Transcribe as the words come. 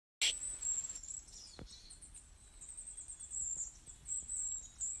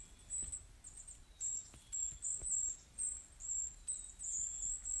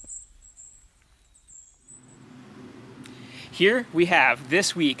here we have,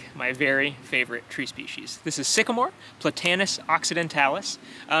 this week, my very favorite tree species. This is Sycamore, Platanus occidentalis.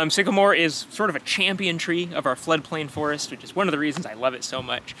 Sycamore is sort of a champion tree of our floodplain forest, which is one of the reasons I love it so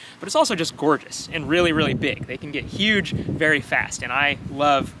much. But it's also just gorgeous and really, really big. They can get huge very fast, and I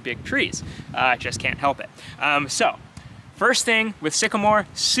love big trees. Just can't help it. First thing with Sycamore,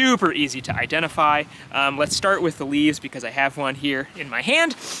 super easy to identify. Let's start with the leaves because I have one here in my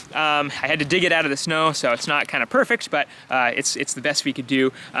hand. I had to dig it out of the snow, so it's not kind of perfect, but it's the best we could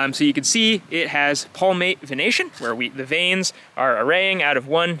do. So you can see it has palmate venation, where the veins are arraying out of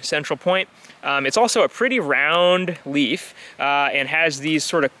one central point. It's also a pretty round leaf and has these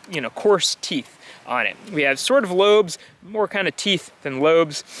sort of, coarse teeth on it. We have sort of lobes, more kind of teeth than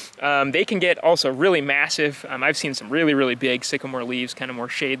lobes. They can get also really massive. I've seen some really, really big sycamore leaves, kind of more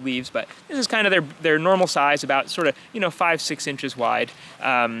shade leaves, but this is kind of their normal size, about sort of, 5-6 inches wide.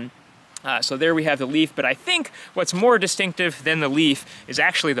 So there we have the leaf, but I think what's more distinctive than the leaf is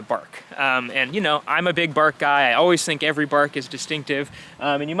actually the bark. And I'm a big bark guy. I always think every bark is distinctive.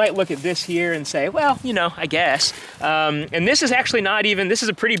 And you might look at this here and say, well, I guess. And this is actually not even, this is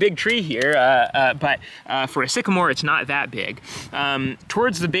a pretty big tree here, but for a sycamore, it's not that big.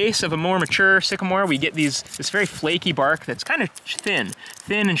 Towards the base of a more mature sycamore, we get this very flaky bark that's kind of thin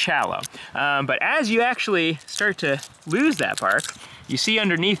and shallow. But as you actually start to lose that bark, you see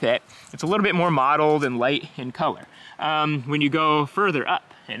underneath it, it's a little bit more mottled and light in color. When you go further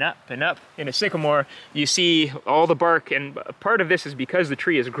up and up and up in a sycamore, you see all the bark, and part of this is because the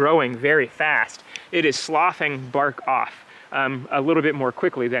tree is growing very fast. It is sloughing bark off a little bit more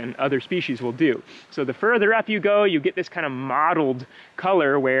quickly than other species will do. So the further up you go, you get this kind of mottled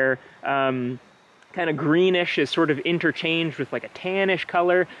color where kind of greenish is sort of interchanged with like a tannish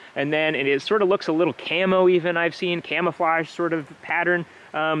color, and then it sort of looks a little camo even, I've seen, camouflage sort of pattern.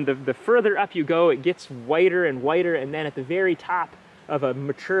 The further up you go, it gets whiter and whiter, and then at the very top of a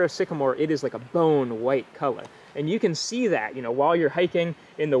mature sycamore, it is like a bone white color. And you can see that, while you're hiking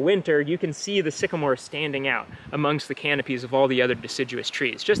in the winter, you can see the sycamore standing out amongst the canopies of all the other deciduous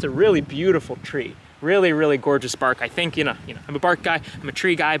trees. Just a really beautiful tree. Really, really gorgeous bark. I think, I'm a bark guy, I'm a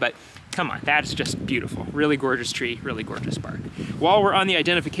tree guy, but come on, that's just beautiful. Really gorgeous tree, really gorgeous bark. While we're on the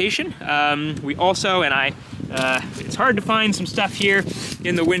identification, we also, it's hard to find some stuff here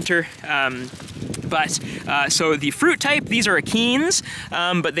in the winter, so the fruit type, these are achenes,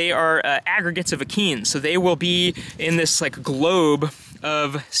 but they are aggregates of achenes. So they will be in this like globe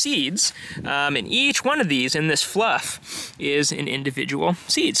of seeds, and each one of these in this fluff is an individual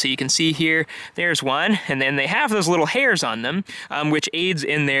seed. So you can see here, there's one, and then they have those little hairs on them, which aids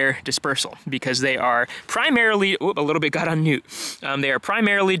in their dispersal because they are primarily, a little bit got on newt. They are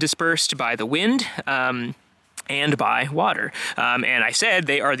primarily dispersed by the wind, and by water. And I said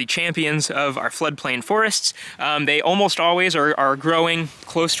they are the champions of our floodplain forests. They almost always are growing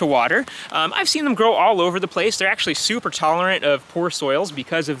close to water. I've seen them grow all over the place. They're actually super tolerant of poor soils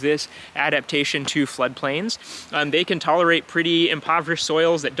because of this adaptation to floodplains. They can tolerate pretty impoverished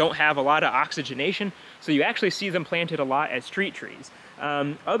soils that don't have a lot of oxygenation, so you actually see them planted a lot as street trees.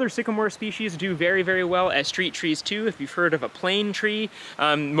 Other sycamore species do very, very well as street trees too. If you've heard of a plane tree,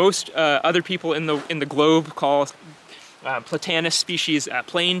 most other people in the globe call Platanus species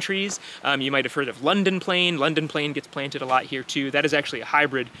plane trees. You might have heard of London plane. London plane gets planted a lot here too. That is actually a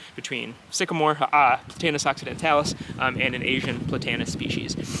hybrid between Sycamore, Platanus occidentalis, and an Asian Platanus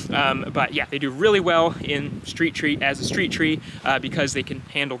species. But yeah, they do really well in street tree as a street tree because they can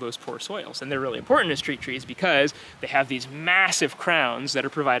handle those poor soils. And they're really important as street trees because they have these massive crowns that are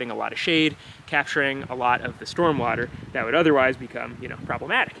providing a lot of shade, capturing a lot of the stormwater that would otherwise become,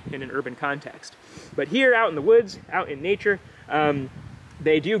 problematic in an urban context. But here out in the woods, out in nature,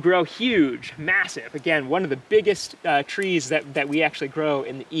 they do grow huge, massive. Again, one of the biggest trees that we actually grow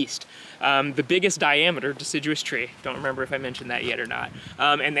in the east. The biggest diameter deciduous tree. Don't remember if I mentioned that yet or not.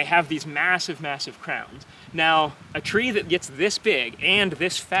 And they have these massive, massive crowns. Now, a tree that gets this big and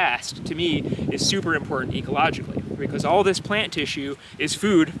this fast, to me, is super important ecologically because all this plant tissue is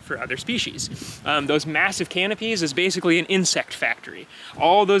food for other species. Those massive canopies is basically an insect factory.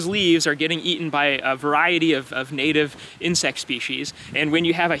 All those leaves are getting eaten by a variety of native insect species, and when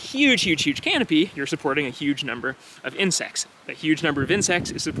you have a huge, huge, huge canopy, you're supporting a huge number of insects. A huge number of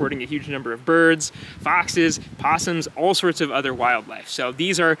insects is supporting a huge number of birds, foxes, possums, all sorts of other wildlife. So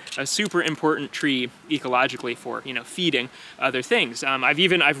these are a super important tree ecologically for, feeding other things.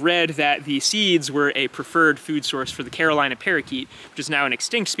 I've read that the seeds were a preferred food source for the Carolina parakeet, which is now an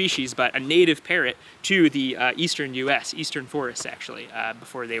extinct species, but a native parrot to the eastern US, eastern forests actually,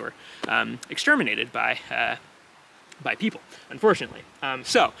 before they were exterminated by by people, unfortunately.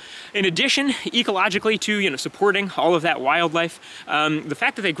 So, in addition, ecologically to supporting all of that wildlife, the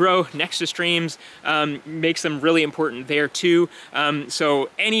fact that they grow next to streams makes them really important there too. So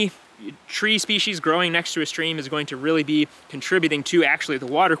any tree species growing next to a stream is going to really be contributing to actually the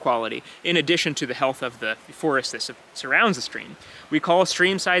water quality, in addition to the health of the forest that surrounds the stream. We call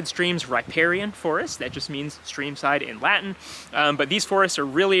streamside streams riparian forests. That just means streamside in Latin. But these forests are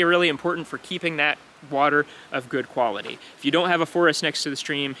really, really important for keeping that water of good quality. If you don't have a forest next to the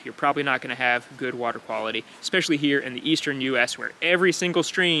stream, you're probably not going to have good water quality, especially here in the eastern US, where every single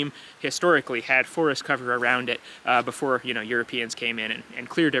stream historically had forest cover around it before Europeans came in and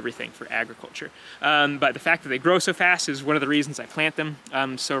cleared everything for agriculture. But the fact that they grow so fast is one of the reasons I plant them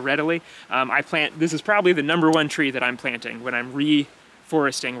so readily. This is probably the #1 tree that I'm planting when I'm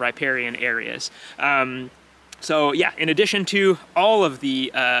reforesting riparian areas. So yeah, in addition to all of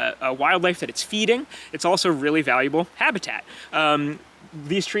the wildlife that it's feeding, it's also really valuable habitat.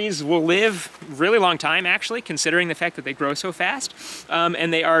 These trees will live a really long time, actually, considering the fact that they grow so fast,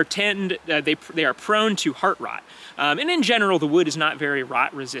 and they are prone to heart rot. And in general, the wood is not very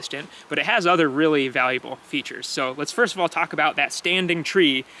rot resistant, but it has other really valuable features. So let's first of all talk about that standing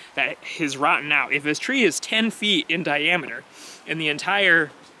tree that is rotten out. If this tree is 10 feet in diameter and the entire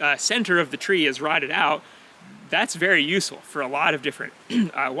center of the tree is rotted out, that's very useful for a lot of different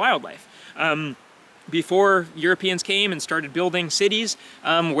wildlife. Before Europeans came and started building cities,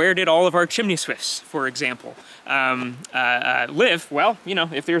 where did all of our chimney swifts, for example, live? Well,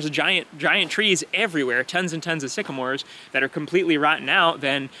 if there's giant trees everywhere, tons and tons of sycamores that are completely rotten out,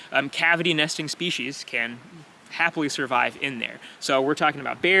 then cavity nesting species can happily survive in there. So we're talking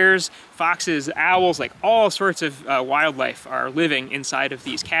about bears, foxes, owls, like all sorts of wildlife are living inside of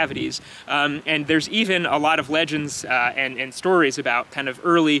these cavities. And there's even a lot of legends and stories about kind of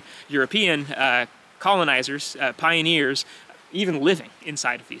early European colonizers, pioneers, even living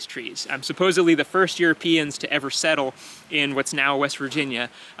inside of these trees. Supposedly the first Europeans to ever settle in what's now West Virginia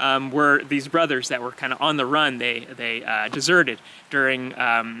were these brothers that were kind of on the run. They deserted during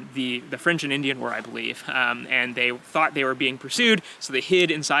the French and Indian War, I believe, and they thought they were being pursued, so they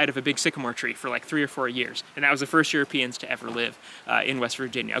hid inside of a big sycamore tree for like 3 or 4 years, and that was the first Europeans to ever live in West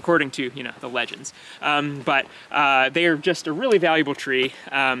Virginia, according to the legends. But they are just a really valuable tree,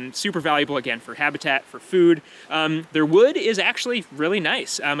 super valuable again for habitat, for food. Their wood is actually really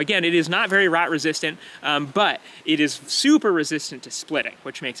nice. Again, it is not very rot resistant, but it is super resistant to splitting,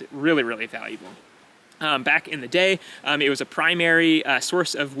 which makes it really, really valuable. Back in the day, it was a primary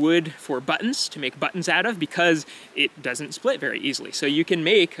source of wood for buttons, to make buttons out of, because it doesn't split very easily. So you can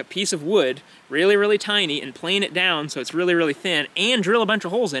make a piece of wood really, really tiny and plane it down so it's really, really thin, and drill a bunch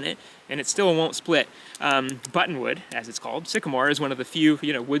of holes in it, and it still won't split. Buttonwood, as it's called, sycamore, is one of the few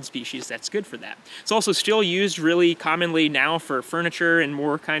wood species that's good for that. It's also still used really commonly now for furniture and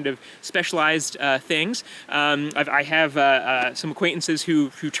more kind of specialized things. I have some acquaintances who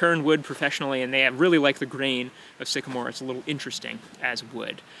turn wood professionally, and they really like the grain of sycamore. It's a little interesting as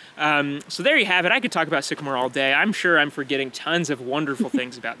wood. So there you have it. I could talk about sycamore all day. I'm sure I'm forgetting tons of wonderful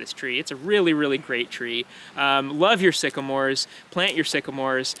things about this tree. It's a really, really great tree. Love your sycamores, plant your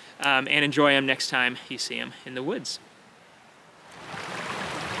sycamores, and enjoy them next time you see them in the woods.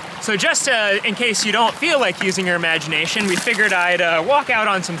 So just in case you don't feel like using your imagination, we figured I'd walk out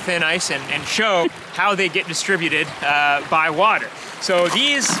on some thin ice and show how they get distributed by water. So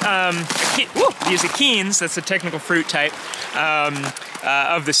these achenes, that's the technical fruit type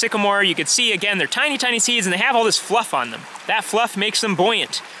of the sycamore, you can see again they're tiny, tiny seeds, and they have all this fluff on them. That fluff makes them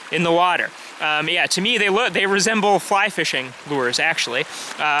buoyant in the water. Yeah, to me they resemble fly fishing lures actually,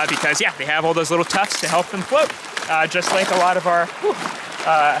 because yeah, they have all those little tufts to help them float, just like a lot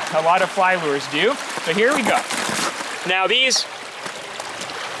of fly lures do. So here we go. Now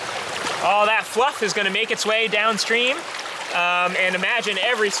all that fluff is going to make its way downstream, and imagine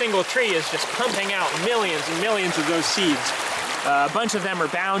every single tree is just pumping out millions and millions of those seeds. A bunch of them are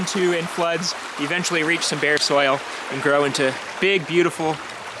bound to, in floods, eventually reach some bare soil and grow into big, beautiful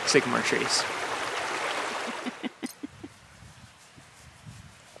sycamore trees.